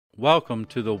Welcome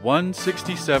to the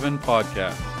 167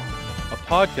 Podcast, a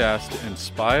podcast to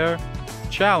inspire,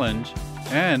 challenge,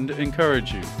 and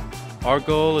encourage you. Our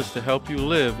goal is to help you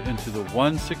live into the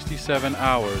 167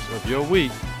 hours of your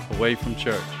week away from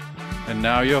church. And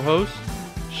now your host,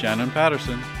 Shannon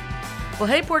Patterson. Well,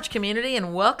 hey, Porch community,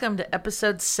 and welcome to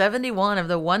episode 71 of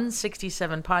the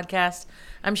 167 Podcast.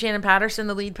 I'm Shannon Patterson,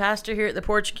 the lead pastor here at the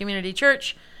Porch Community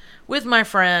Church, with my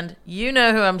friend, you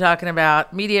know who I'm talking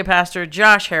about, media pastor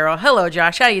Josh Harrell. Hello,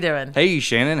 Josh. How you doing? Hey,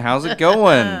 Shannon. How's it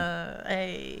going?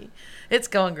 Hey, it's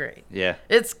going great. Yeah.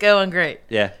 It's going great.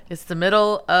 Yeah. It's the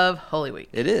middle of Holy Week.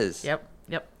 It is. Yep.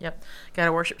 Got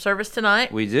a worship service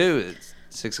tonight. We do. It's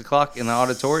 6 o'clock in the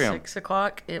auditorium. 6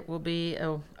 o'clock. It will be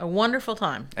a wonderful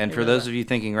time. And for those of you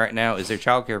thinking right now, is there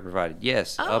childcare provided?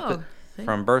 Yes.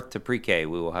 From birth to pre-K,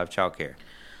 we will have childcare.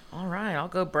 All right, I'll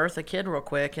go birth a kid real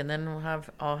quick, and then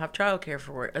I'll have childcare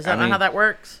for it. Is that not how that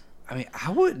works? I mean,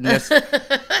 I wouldn't necessarily.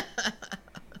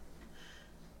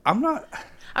 I'm not.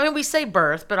 I mean, we say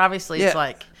birth, but obviously it's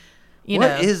like, you what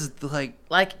know. What is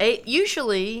like 8,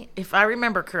 usually, if I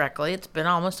remember correctly, it's been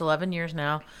almost 11 years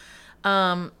now.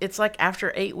 It's like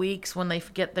after 8 weeks when they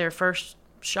get their first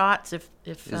shots. If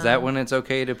is that when it's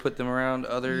okay to put them around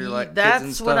other kids and stuff?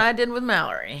 That's what I did with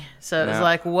Mallory. So it's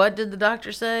like, what did the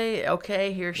doctor say?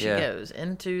 Okay, here she goes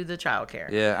into the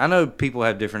childcare. Yeah, I know people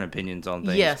have different opinions on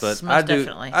things. Yes, but most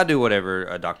definitely. I do whatever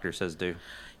a doctor says do.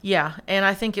 Yeah, and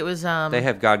I think it was they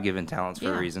have God-given talents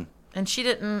for a reason. And she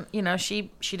didn't,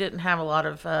 she didn't have a lot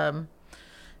of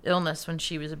illness when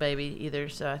she was a baby either.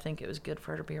 So I think it was good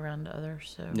for her to be around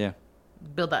others. So yeah.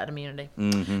 Build that immunity.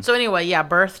 Mm-hmm. So anyway,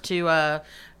 birth to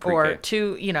or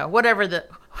to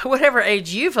whatever age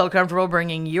you feel comfortable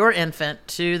bringing your infant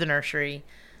to the nursery.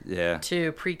 Yeah.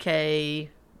 To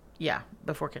pre-K,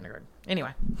 before kindergarten.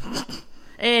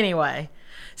 Anyway.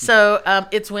 So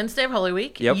it's Wednesday of Holy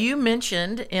Week. Yep. You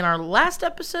mentioned in our last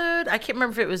episode, I can't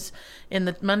remember if it was in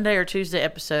the Monday or Tuesday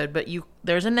episode, but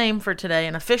there's a name for today,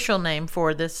 an official name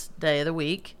for this day of the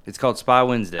week. It's called Spy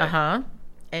Wednesday. Uh-huh.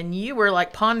 And you were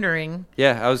like pondering.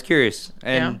 Yeah, I was curious.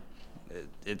 And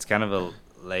it's kind of a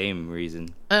lame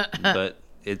reason. But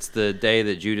it's the day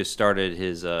that Judas started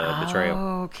his betrayal.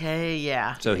 Okay,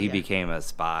 yeah. So he became a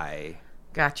spy.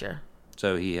 Gotcha.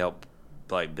 So he helped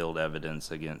build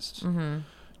evidence against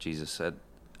Jesus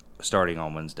starting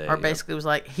on Wednesday. Or basically was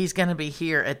like, he's going to be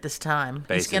here at this time.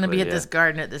 He's going to be at this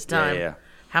garden at this time. Yeah.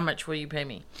 How much will you pay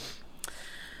me?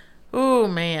 Oh,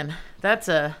 man.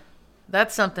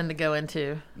 That's something to go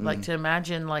into, to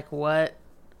imagine, what.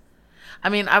 I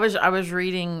mean, I was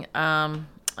reading, and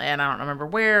I don't remember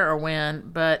where or when,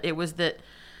 but it was that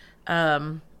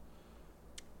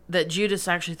Judas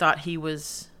actually thought he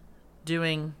was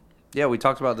doing. Yeah, we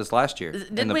talked about this last year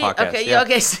in the podcast. Okay,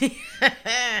 okay. See,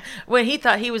 when he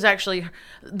thought he was actually,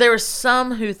 there were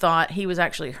some who thought he was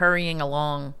actually hurrying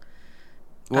along.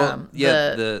 Well,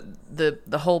 the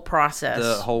whole process,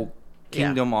 the whole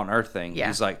kingdom on earth thing. Yeah.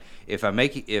 He's like, if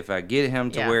I get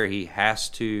him to where he has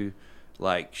to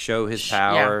show his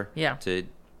power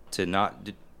to not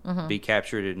be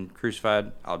captured and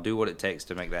crucified, I'll do what it takes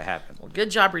to make that happen. Well, good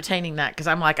job retaining that, because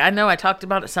I'm like, I know I talked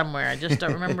about it somewhere. I just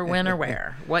don't remember when or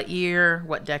where, what year,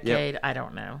 what decade. I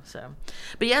don't know. So,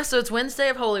 but so it's Wednesday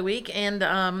of Holy Week,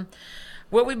 and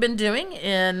what we've been doing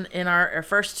in our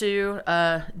first two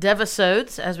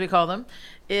devisodes, as we call them,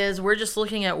 is we're just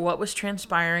looking at what was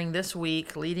transpiring this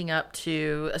week leading up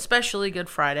to especially Good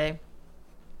Friday.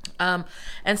 And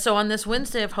so on this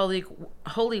Wednesday of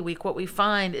Holy Week, what we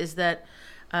find is that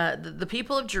the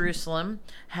people of Jerusalem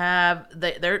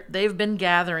they've been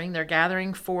gathering. They're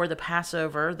gathering for the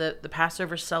Passover, the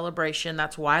Passover celebration.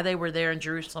 That's why they were there in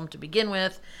Jerusalem to begin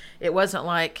with. It wasn't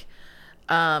like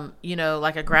a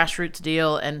grassroots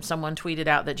deal and someone tweeted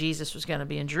out that Jesus was going to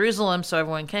be in Jerusalem, so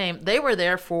everyone came. They were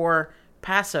there for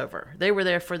Passover. They were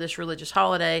there for this religious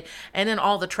holiday, and then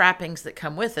all the trappings that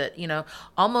come with it,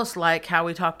 almost like how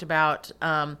we talked about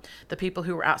the people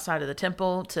who were outside of the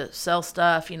temple to sell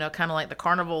stuff, kind of like the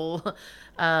carnival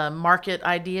market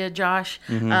idea, Josh.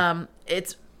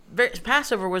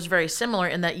 Passover was very similar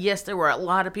in that, yes, there were a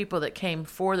lot of people that came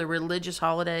for the religious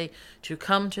holiday to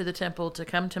come to the temple, to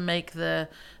come to make the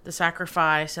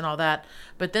sacrifice and all that.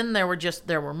 But then there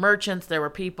were merchants, there were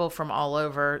people from all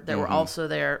over that were also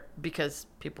there because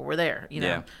people were there,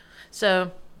 Yeah.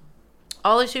 So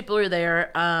all these people were there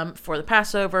for the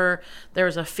Passover. There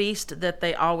was a feast that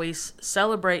they always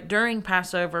celebrate during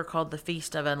Passover called the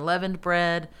Feast of Unleavened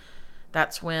Bread.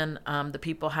 That's when the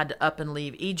people had to up and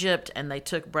leave Egypt, and they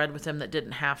took bread with them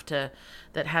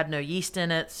that had no yeast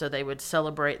in it. So they would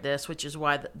celebrate this, which is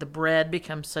why the bread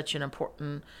becomes such an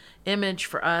important image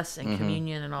for us in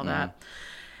communion and all that.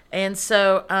 And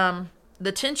so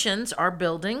the tensions are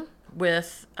building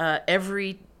with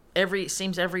every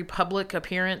public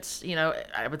appearance,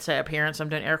 I would say appearance, I'm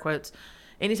doing air quotes.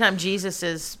 Anytime Jesus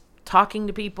is talking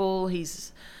to people,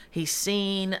 he's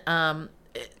seen,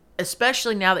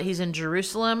 especially now that he's in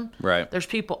Jerusalem. Right. There's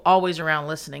people always around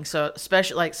listening. So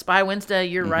especially like Spy Wednesday,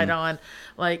 you're right on.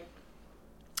 Like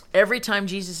every time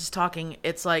Jesus is talking,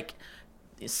 it's like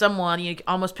someone, you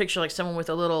almost picture like someone with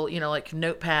a little, like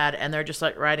notepad, and they're just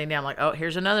like writing down like, oh,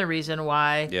 here's another reason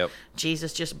why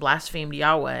Jesus just blasphemed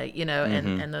Yahweh,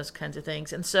 and those kinds of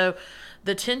things. And so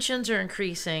the tensions are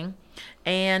increasing,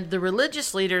 and the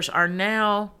religious leaders are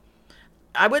now,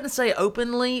 I wouldn't say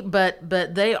openly, but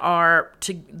there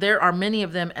are many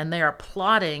of them, and they are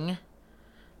plotting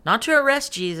not to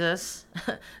arrest Jesus,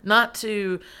 not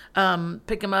to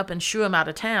pick him up and shoo him out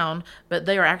of town, but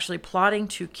they are actually plotting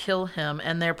to kill him,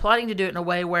 and they're plotting to do it in a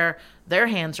way where their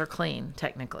hands are clean,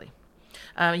 technically.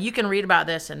 You can read about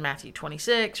this in Matthew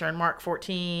 26 or in Mark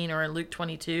 14 or in Luke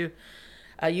 22.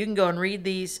 You can go and read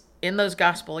these in those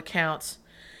gospel accounts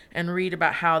and read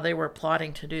about how they were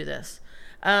plotting to do this.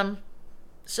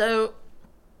 So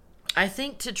I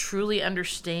think to truly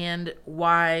understand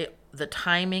why the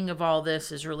timing of all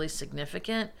this is really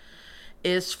significant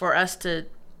is for us to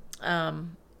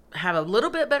have a little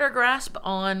bit better grasp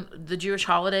on the Jewish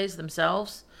holidays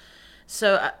themselves.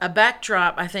 So a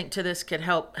backdrop, I think, to this could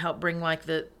help bring like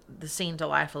the scene to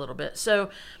life a little bit. So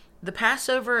the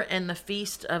Passover and the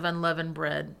Feast of Unleavened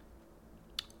Bread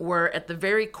were at the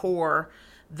very core,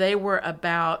 they were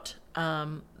about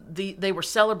they were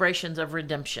celebrations of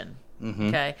redemption.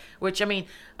 Okay. Which, I mean,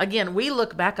 again, we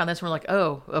look back on this and we're like,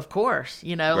 oh, of course,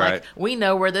 right. Like we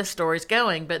know where this story's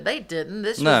going, but they didn't.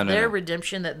 This was their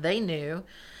redemption that they knew.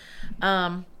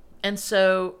 And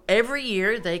so every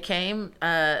year they came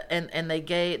and they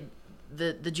gave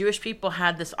the Jewish people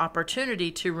had this opportunity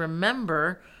to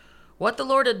remember what the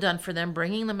Lord had done for them,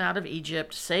 bringing them out of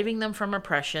Egypt, saving them from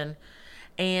oppression.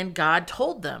 And God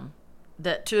told them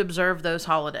that to observe those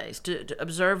holidays, to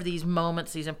observe these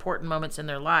moments, these important moments in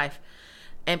their life.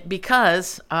 And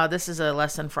because, this is a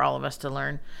lesson for all of us to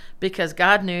learn, because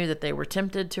God knew that they were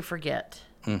tempted to forget.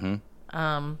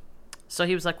 So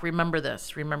he was like, remember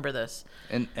this.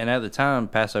 And at the time,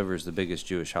 Passover is the biggest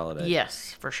Jewish holiday.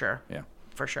 Yes, for sure. Yeah.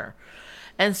 For sure.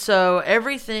 And so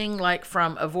everything like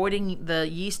from avoiding the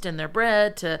yeast in their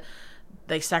bread to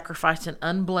they sacrificed an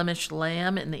unblemished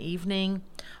lamb in the evening,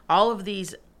 all of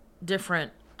these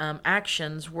different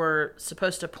actions were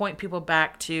supposed to point people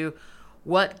back to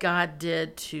what God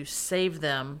did to save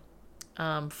them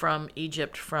from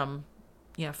Egypt, from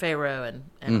Pharaoh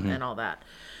and all that.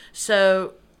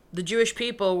 So the Jewish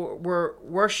people were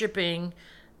worshiping.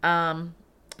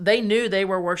 They knew they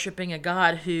were worshiping a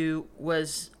God who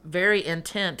was very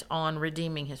intent on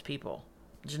redeeming his people.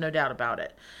 There's no doubt about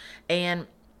it. And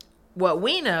what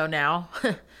we know now,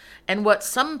 and what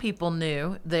some people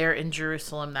knew there in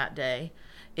Jerusalem that day,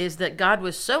 is that God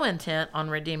was so intent on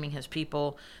redeeming his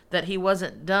people that he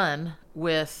wasn't done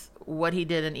with what he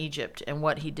did in Egypt and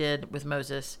what he did with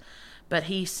Moses, but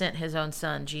he sent his own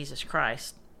son, Jesus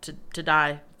Christ, to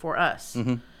die for us,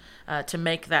 to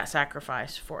make that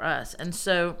sacrifice for us. And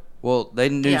so... Well, they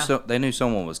knew they knew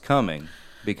someone was coming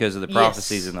because of the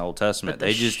prophecies in the Old Testament.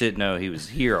 They just didn't know he was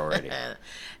here already.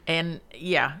 And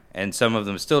some of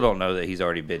them still don't know that he's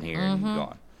already been here and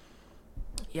gone.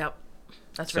 Yep,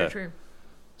 that's very true.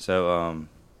 So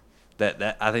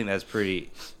that I think that's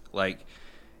pretty, like,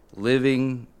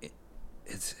 living.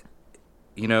 It's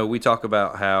we talk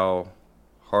about how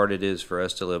hard it is for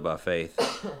us to live by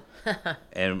faith,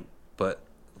 but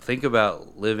think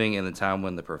about living in the time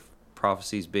when the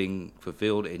prophecy's being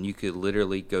fulfilled and you could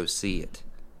literally go see it.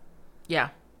 Yeah.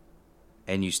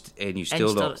 And you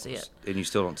still don't see it. And you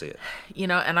still don't see it.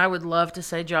 And I would love to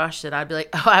say, Josh, that I'd be like,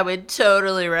 oh, I would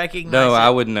totally recognize it. No, I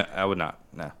wouldn't. I would not.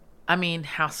 No. I mean,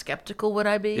 how skeptical would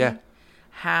I be? Yeah.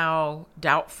 How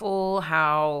doubtful,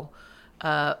 how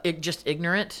just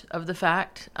ignorant of the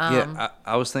fact.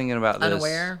 I was thinking about this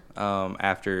unaware.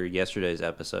 After yesterday's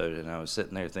episode, and I was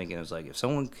sitting there thinking, it was like, if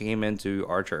someone came into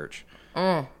our church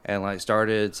and like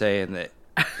started saying that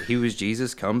he was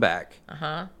Jesus come back,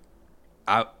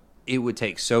 it would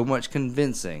take so much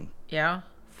convincing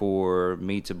for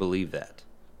me to believe that.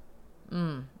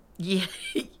 Yeah,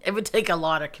 it would take a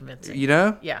lot of convincing.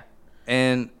 Yeah.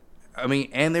 And I mean,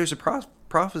 and there's a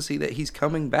prophecy that he's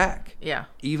coming back. Yeah.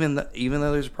 Even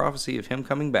though there's a prophecy of him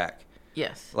coming back.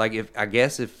 Yes. Like if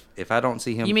I don't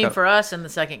see him, you mean for us in the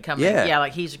second coming? Yeah.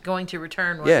 Like he's going to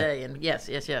return one day, and yes.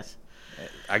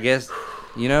 I guess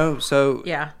so.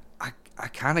 Yeah. I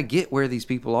kind of get where these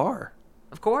people are.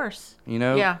 of course. You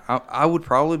know, Yeah. I would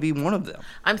probably be one of them.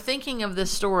 I'm thinking of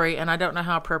this story, and I don't know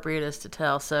how appropriate it is to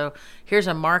tell. So here's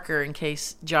a marker in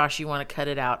case, Josh, you want to cut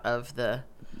it out of the...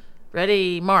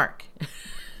 Ready, mark.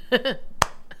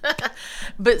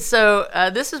 But so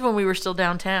this is when we were still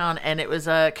downtown, and it was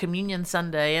a Communion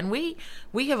Sunday, and we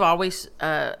have always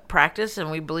practiced,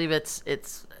 and we believe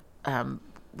it's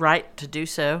right to do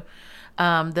so,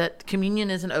 that communion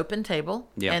is an open table,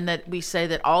 and that we say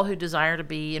that all who desire to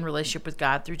be in relationship with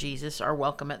God through Jesus are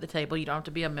welcome at the table. You don't have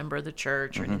to be a member of the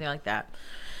church or anything like that.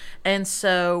 And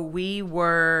so we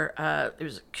were, it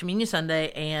was Communion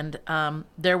Sunday, and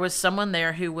there was someone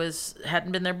there who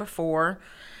hadn't been there before,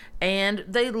 and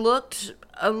they looked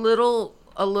a little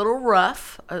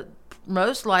rough.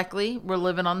 Most likely were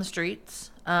living on the streets,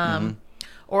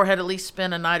 or had at least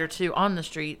spent a night or two on the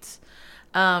streets.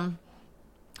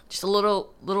 Just a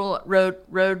little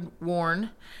road worn,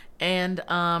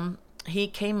 and he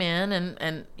came in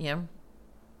and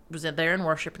was there in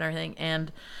worship and everything,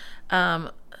 and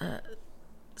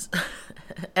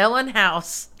Ellen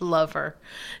House, love her.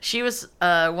 She was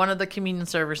one of the communion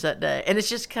servers that day, and it's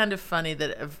just kind of funny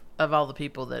that of all the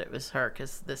people that it was her,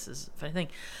 because this is a funny thing.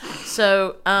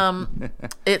 So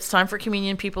it's time for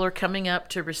communion. People are coming up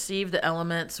to receive the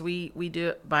elements. We do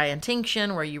it by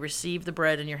intinction, where you receive the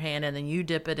bread in your hand and then you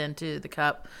dip it into the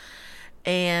cup.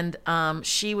 And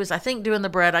she was, I think, doing the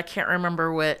bread. I can't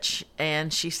remember which.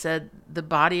 And she said, "The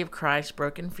body of Christ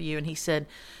broken for you." And he said,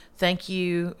 "Thank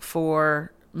you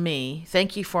for me.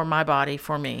 Thank you for my body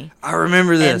for me." I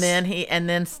remember this. And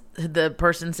then the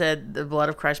person said, "The blood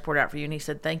of Christ poured out for you." And he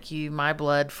said, "Thank you, my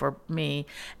blood for me."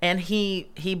 And he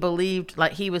believed,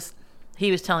 like he was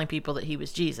telling people that he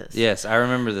was Jesus. Yes, I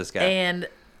remember this guy. And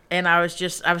I was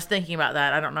thinking about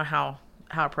that. I don't know how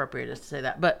appropriate it is to say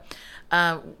that, but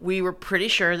we were pretty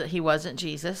sure that he wasn't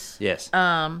Jesus. Yes.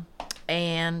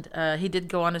 And he did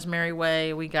go on his merry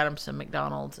way. We got him some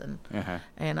McDonald's, and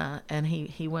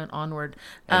he went onward.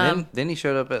 And then he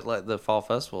showed up at like the fall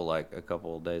festival like a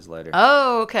couple of days later.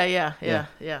 Oh, okay,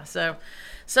 yeah. So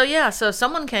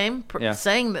someone came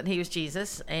saying that he was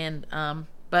Jesus, and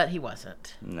but he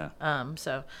wasn't. No.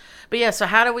 So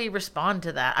how do we respond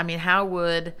to that? I mean, how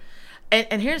would...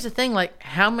 And here's the thing, like,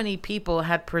 how many people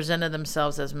had presented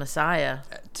themselves as Messiah?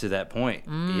 To that point.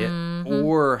 Yeah.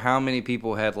 Or how many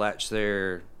people had latched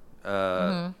their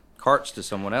carts to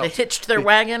someone else. They hitched their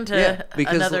wagon to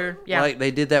another... Yeah, like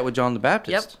they did that with John the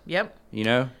Baptist. Yep. You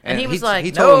know? And he was like,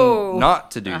 he told him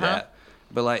not to do that.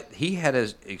 But, like, he had an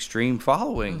extreme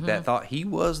following that thought he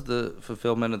was the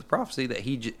fulfillment of the prophecy, that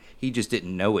he just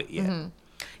didn't know it yet.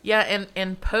 Yeah,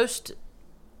 and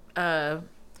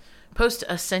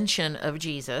post-ascension of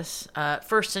Jesus,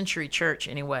 first century church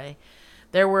anyway,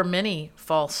 there were many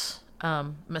false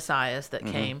messiahs that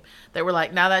came that were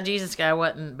like, "Now that Jesus guy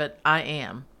wasn't, but I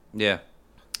am." Yeah.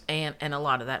 And a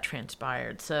lot of that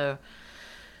transpired. So,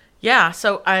 yeah,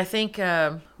 so I think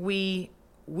we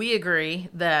agree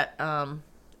that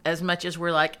as much as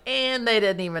we're like, and they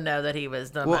didn't even know that he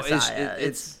was the Messiah.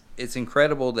 It's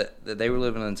incredible that they were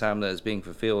living in a time that is being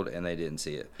fulfilled and they didn't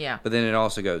see it. Yeah. But then it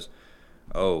also goes,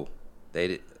 oh,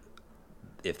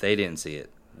 if they didn't see it,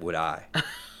 would I?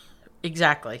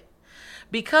 Exactly.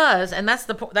 Because, and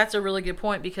that's a really good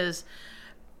point, because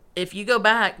if you go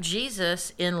back,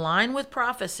 Jesus, in line with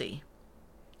prophecy,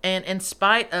 and in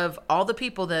spite of all the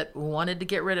people that wanted to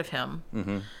get rid of him,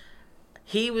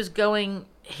 he was going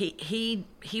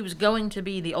to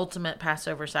be the ultimate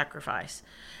Passover sacrifice.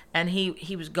 And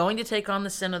he was going to take on the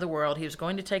sin of the world. He was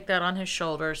going to take that on his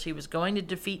shoulders. He was going to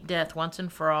defeat death once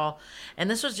and for all. And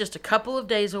this was just a couple of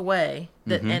days away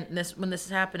when this is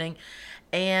happening.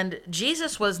 And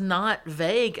Jesus was not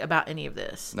vague about any of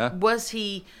this. No. Was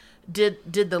he? Did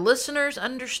the listeners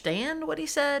understand what he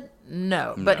said?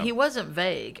 No. But he wasn't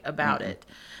vague about it.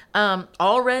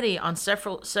 Already on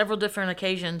several different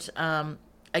occasions.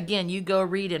 Again, you go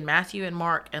read in Matthew and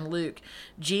Mark and Luke,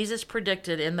 Jesus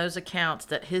predicted in those accounts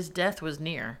that his death was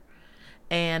near.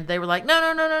 And they were like,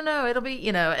 no, it'll be,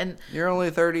 and... You're only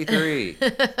 33.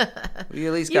 You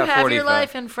at least got 45. You have your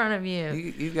life in front of you.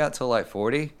 You've got till like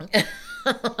 40.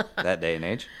 That day and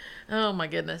age. Oh, my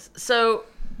goodness. So,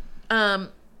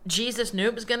 Jesus knew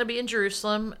it was going to be in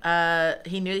Jerusalem.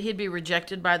 He knew he'd be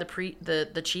rejected by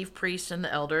the chief priests and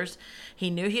the elders.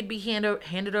 He knew he'd be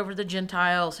handed over to the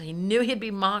Gentiles. He knew he'd be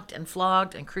mocked and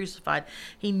flogged and crucified.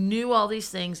 He knew all these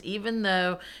things, even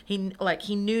though he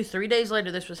knew 3 days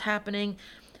later this was happening.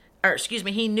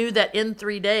 He knew that in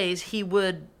 3 days he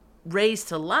would raise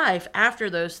to life after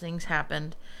those things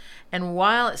happened. And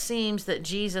while it seems that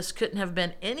Jesus couldn't have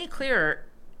been any clearer,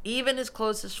 even his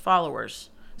closest followers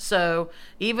So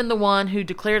even the one who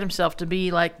declared himself to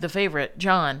be like the favorite,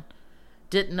 John,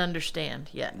 didn't understand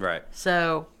yet. Right.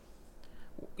 So,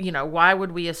 why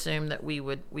would we assume that we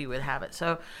would have it?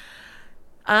 So,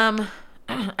 I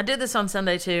did this on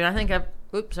Sunday too. I think I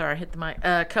hit the mic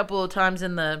a couple of times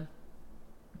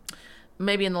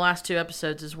maybe in the last 2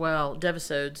 episodes as well,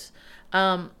 devisodes.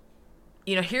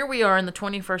 Here we are in the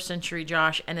 21st century,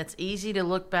 Josh, and it's easy to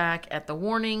look back at the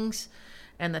warnings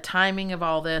and the timing of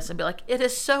all this and be like, it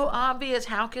is so obvious.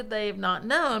 How could they have not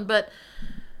known? But,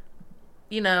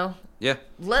 Yeah.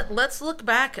 let's look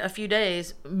back a few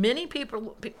days. Many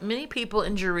people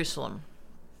in Jerusalem,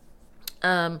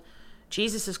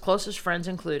 Jesus' closest friends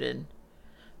included,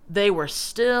 they were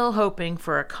still hoping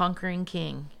for a conquering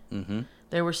king. Mm-hmm.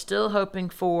 They were still hoping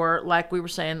for, like we were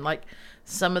saying, like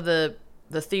some of the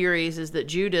theories is that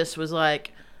Judas was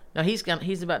like, no, he's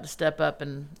about to step up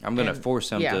and I'm going to force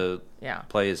him to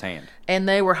play his hand. And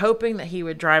they were hoping that he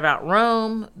would drive out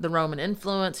Rome, the Roman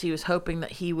influence. He was hoping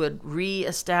that he would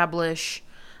reestablish,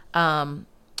 for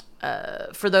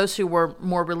those who were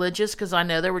more religious, because I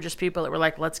know there were just people that were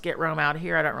like, let's get Rome out of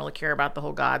here. I don't really care about the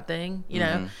whole God thing,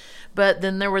 know. But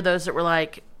then there were those that were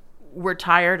like, we're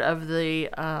tired of the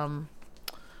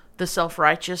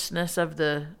self-righteousness of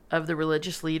the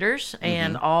religious leaders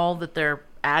and all that they're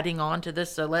adding on to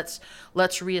this. So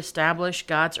let's reestablish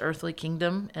God's earthly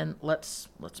kingdom and let's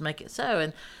make it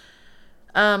so.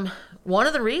 And one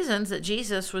of the reasons that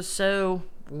Jesus was so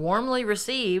warmly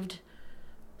received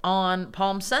on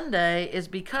Palm Sunday is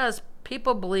because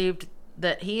people believed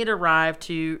that he had arrived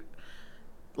to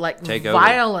take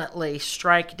violently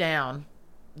strike down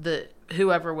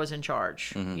whoever was in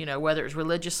charge, whether it was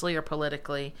religiously or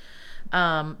politically,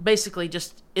 basically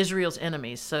just Israel's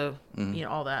enemies. So,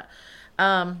 all that.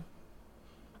 And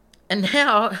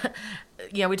now,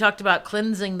 we talked about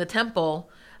cleansing the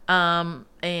temple,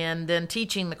 and then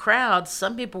teaching the crowds.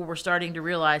 Some people were starting to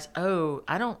realize,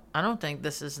 I don't think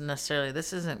this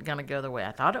isn't going to go the way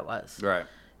I thought it was. Right.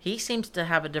 He seems to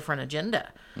have a different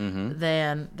agenda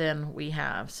than we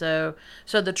have. So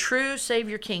the true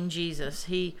Savior King Jesus,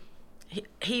 he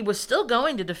was still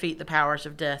going to defeat the powers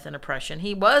of death and oppression.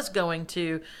 He was going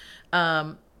to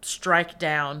strike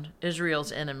down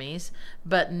Israel's enemies,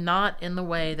 but not in the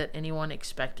way that anyone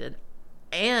expected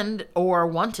or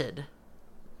wanted.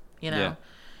 Yeah.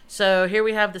 So here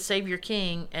we have the Savior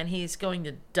King, and he's going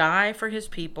to die for his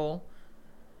people,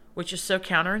 which is so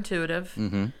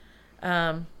counterintuitive.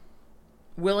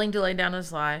 Willing to lay down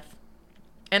his life.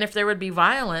 And if there would be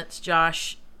violence,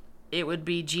 Josh, it would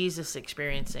be Jesus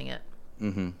experiencing it.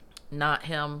 Not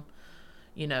him,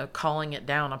 calling it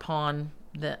down upon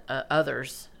the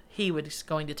others. He was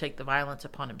going to take the violence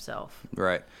upon himself.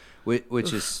 Right.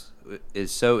 Which is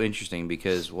so interesting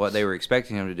because what they were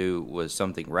expecting him to do was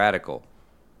something radical.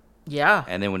 Yeah.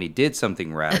 And then when he did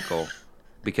something radical,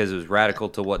 because it was radical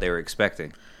to what they were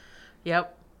expecting.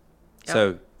 Yep.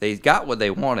 So they got what they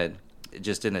wanted,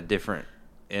 just in a different,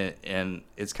 and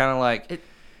it's kind of like,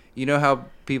 you know how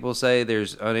people say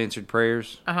there's unanswered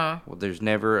prayers? Well, there's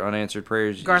never unanswered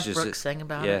prayers. Garth Brooks sang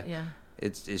about it, yeah.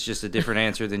 It's just a different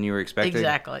answer than you were expecting.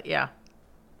 Exactly, yeah.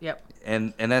 Yep.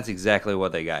 And that's exactly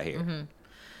what they got here.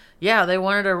 Yeah, they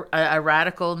wanted a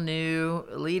radical new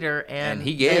leader, and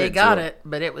they got it,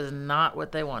 but it was not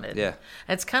what they wanted. Yeah.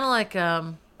 It's kind of like,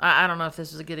 I don't know if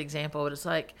this is a good example, but it's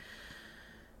like,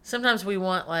 sometimes we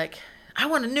want, like, I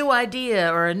want a new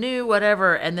idea or a new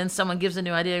whatever, and then someone gives a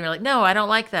new idea, and you're like, no, I don't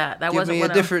like that. That wasn't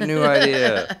what Give me a different new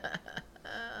idea.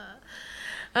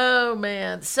 Oh,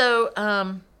 man. So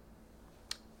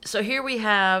here we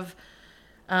have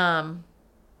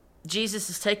Jesus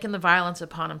has taken the violence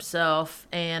upon himself,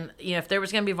 and if there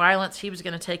was going to be violence, he was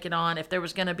going to take it on. If there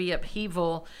was going to be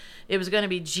upheaval, it was going to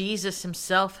be Jesus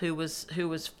himself who was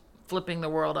flipping the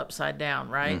world upside down,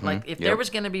 right? Like if there was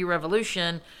going to be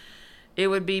revolution, it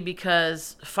would be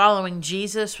because following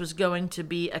Jesus was going to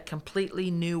be a completely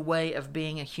new way of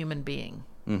being a human being.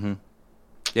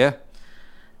 Yeah.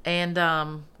 And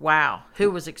wow, who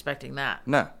was expecting that?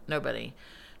 No, nobody.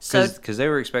 So because they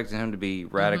were expecting him to be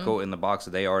radical in the box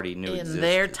that they already knew existed. In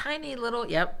their tiny little,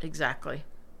 exactly.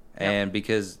 And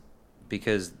because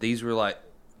these were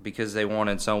because they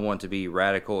wanted someone to be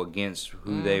radical against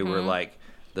who they were, like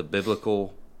the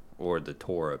biblical or the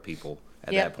Torah people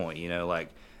at that point.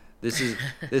 This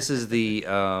is the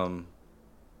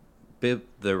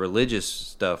religious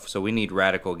stuff. So we need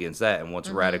radical against that, and what's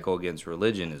radical against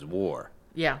religion is war.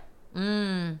 Yeah.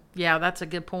 Yeah, that's a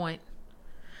good point.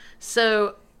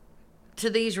 So to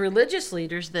these religious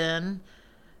leaders then,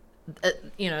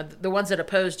 the ones that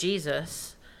oppose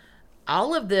Jesus,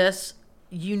 all of this,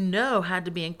 had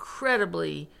to be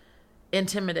incredibly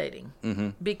intimidating Mm-hmm.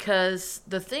 because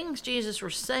the things Jesus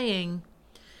was saying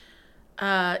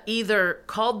either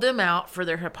called them out for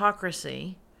their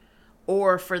hypocrisy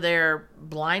or for their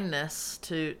blindness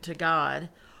to God,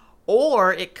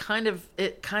 or it kind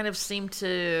of seemed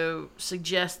to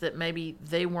suggest that maybe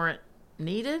they weren't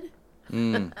needed.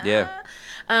 Yeah.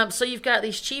 So you've got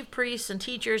these chief priests and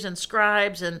teachers and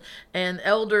scribes and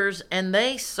elders, and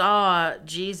they saw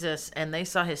Jesus and they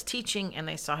saw his teaching and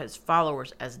they saw his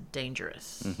followers as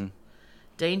dangerous. Mm-hmm.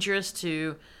 Dangerous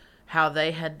to how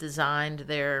they had designed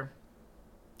their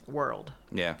world.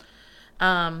 Yeah.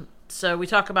 So we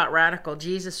talk about radical.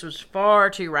 Jesus was far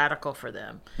too radical for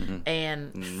them. Mm-hmm.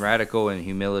 And Radical in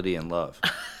humility and love.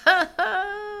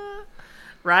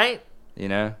 right? You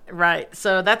know? Right.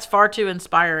 So that's far too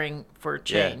inspiring for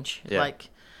change. Yeah. Like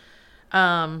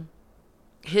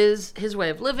his way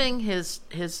of living, his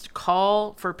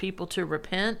call for people to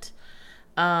repent,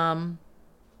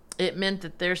 it meant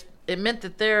that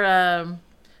their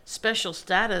special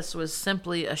status was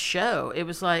simply a show. It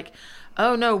was like,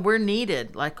 oh no, we're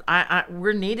needed. Like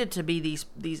we're needed to be these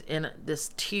in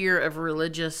this tier of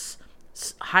religious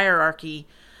hierarchy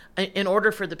in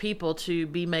order for the people to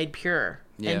be made pure.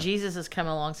 Yeah. And Jesus has come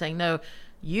along saying, no,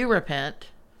 you repent.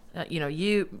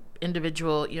 You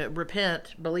individual,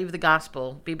 repent, believe the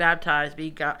gospel, be baptized,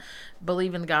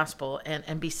 believe in the gospel,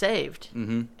 and be saved.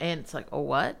 Mm-hmm. And it's like, oh,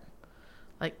 what?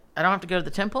 Like, I don't have to go to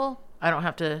the temple. I don't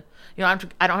have to, I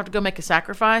don't have to go make a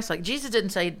sacrifice. Like, Jesus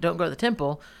didn't say don't go to the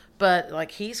temple, but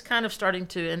like he's kind of starting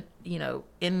to,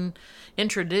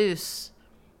 introduce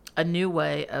a new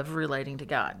way of relating to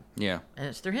God. Yeah. And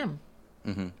it's through him.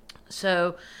 Mm-hmm.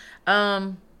 So,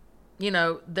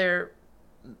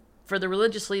 for the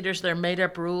religious leaders, their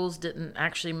made-up rules didn't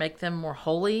actually make them more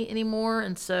holy anymore.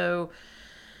 And so,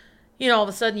 all of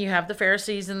a sudden you have the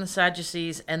Pharisees and the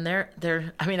Sadducees, and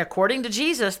they're according to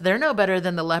Jesus, they're no better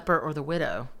than the leper or the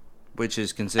widow. Which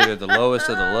is considered the lowest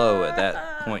of the low at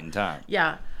that point in time.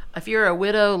 Yeah. If you're a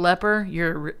widow leper,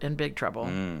 you're in big trouble.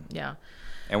 Yeah.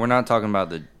 And we're not talking about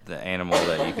the animal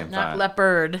that you can Not find.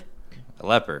 leopard. A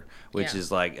leper, which Yeah.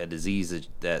 is like a disease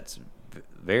that's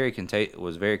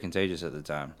was very contagious at the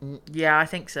time. Yeah, I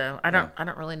think so. I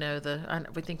don't really know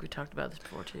we think we talked about this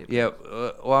before too. Yeah,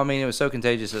 it was so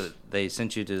contagious that they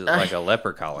sent you to like a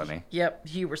leper colony. Yep,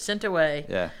 you were sent away.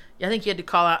 Yeah. I think you had to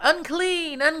call out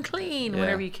unclean, unclean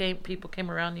whenever people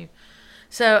came around you.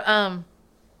 So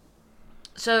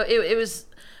it was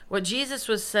what Jesus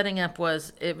was setting up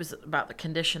it was about the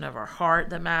condition of our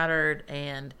heart that mattered,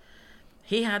 and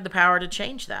he had the power to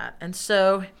change that. And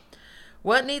so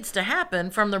what needs to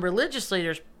happen from the religious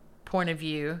leaders' point of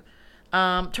view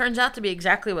turns out to be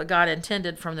exactly what God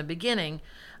intended from the beginning,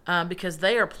 because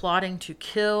they are plotting to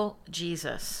kill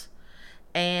Jesus,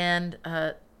 and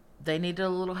they needed a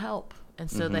little help. And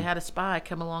so they had a spy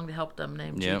come along to help them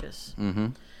named Judas. Mm-hmm.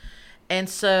 And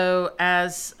so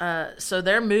so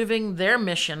they're moving their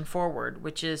mission forward,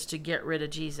 which is to get rid of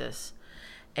Jesus.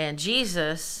 And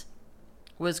Jesus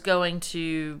was going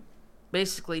to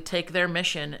basically take their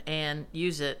mission and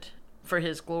use it for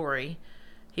his glory.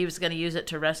 He was going to use it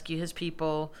to rescue his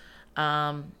people,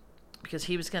 because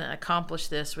he was going to accomplish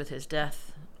this with his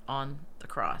death on the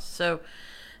cross. So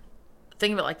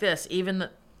think of it like this: even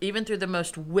through the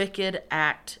most wicked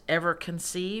act ever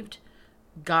conceived,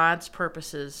 God's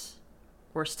purposes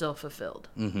were still fulfilled.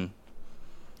 Mm-hmm.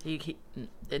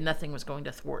 Nothing was going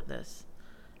to thwart this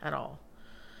at all.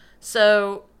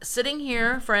 So sitting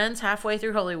here, friends, halfway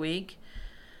through Holy Week,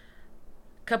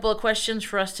 a couple of questions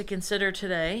for us to consider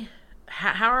today.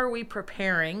 How are we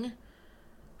preparing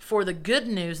for the good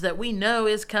news that we know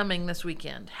is coming this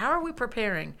weekend? How are we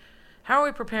preparing? How are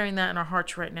we preparing that in our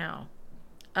hearts right now?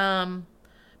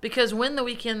 Because when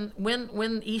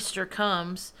Easter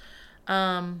comes,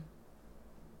 kind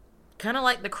of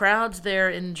like the crowds there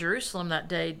in Jerusalem that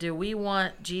day, do we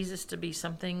want Jesus to be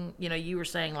something, you were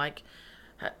saying like,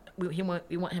 we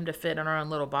want him to fit in our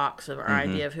own little box of our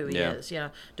idea of who he is.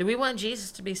 Do we want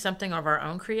Jesus to be something of our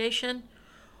own creation?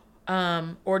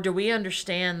 Or do we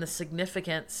understand the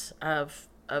significance of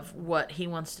what he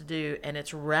wants to do, and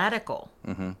it's radical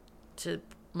to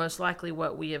most likely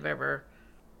what we have ever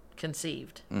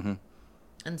conceived.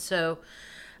 And so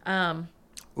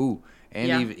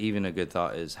even a good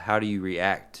thought is, how do you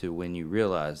react to when you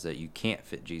realize that you can't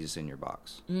fit Jesus in your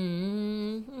box?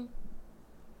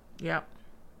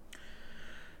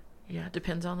 Yeah, it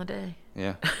depends on the day.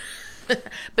 Yeah.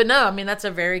 But no, that's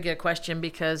a very good question,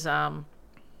 because I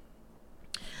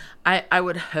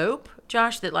would hope,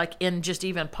 Josh, that like in just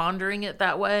even pondering it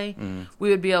that way, we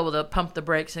would be able to pump the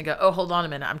brakes and go, oh, hold on a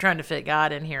minute, I'm trying to fit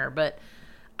God in here. But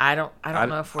I don't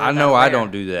know if we're I know I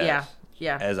don't do that. Yeah.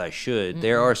 as I should. Mm-hmm.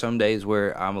 There are some days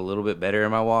where I'm a little bit better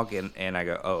in my walk, and I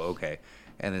go, oh, okay.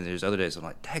 And then there's other days I'm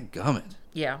like, dadgummit.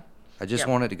 Yeah. I just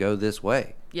want it to go this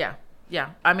way. Yeah.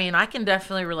 Yeah. I mean, I can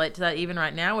definitely relate to that even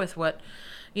right now with what,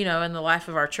 in the life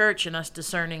of our church and us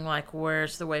discerning, like,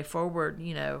 where's the way forward,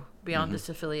 beyond this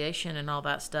affiliation and all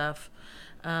that stuff.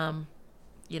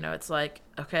 It's like,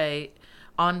 okay,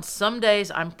 on some days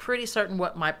I'm pretty certain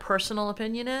what my personal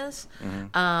opinion is,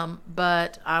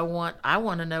 but I want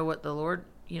to know what the Lord,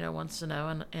 wants to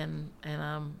know, and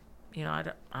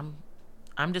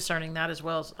I'm discerning that as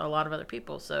well as a lot of other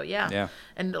people. So yeah.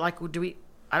 And like,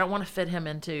 I don't want to fit him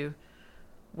into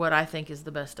what I think is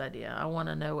the best idea. I want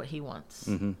to know what he wants,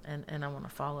 and I want to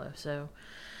follow. So,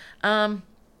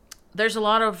 there's a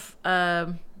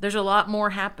lot more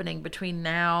happening between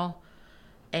now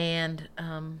and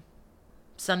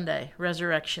Sunday,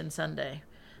 Resurrection Sunday.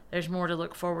 There's more to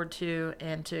look forward to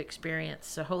and to experience.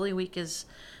 So Holy Week is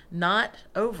not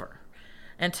over.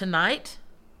 And tonight,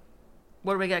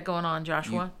 what do we got going on,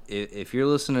 Joshua? If you're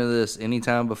listening to this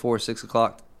anytime before 6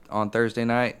 o'clock on Thursday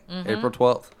night, April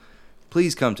 12th,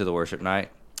 please come to the worship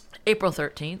night. April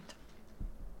 13th.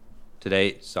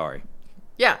 Today, sorry.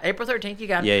 Yeah, April 13th, you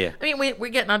got it. Yeah. I mean, we're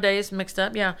getting our days mixed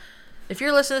up, yeah. If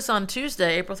you're listening to this on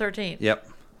Tuesday, April 13th. Yep.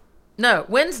 No,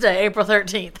 Wednesday, April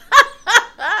 13th.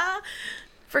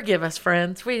 Forgive us,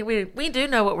 friends. We do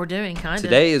know what we're doing, kind of.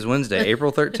 Today is Wednesday,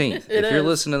 April 13th. If you're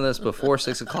listening to this before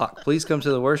 6 o'clock, please come to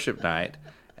the worship night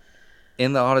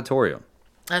in the auditorium.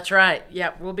 That's right.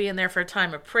 Yep, we'll be in there for a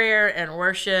time of prayer and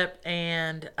worship,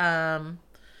 and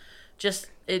just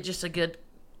a good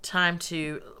time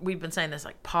to, we've been saying this,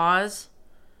 like, pause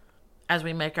as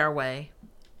we make our way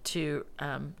to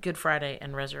Good Friday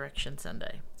and Resurrection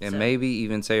Sunday. And maybe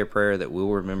even say a prayer that we'll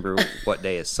remember what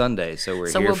day is Sunday, so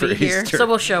here we'll for be here. Easter. So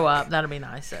we'll show up. That'll be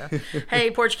nice. So,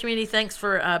 hey, Porch community, thanks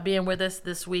for being with us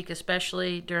this week,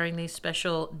 especially during these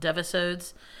special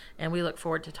devisodes. And we look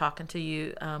forward to talking to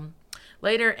you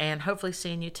later and hopefully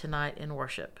seeing you tonight in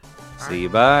worship. See you.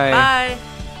 Bye. Bye.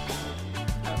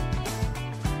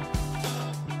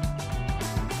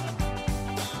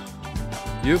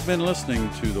 You've been listening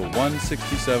to the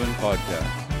 167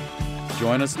 Podcast.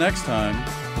 Join us next time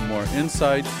for more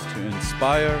insights to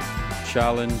inspire,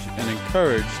 challenge, and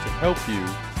encourage to help you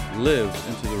live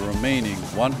into the remaining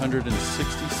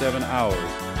 167 hours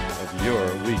of your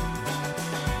week.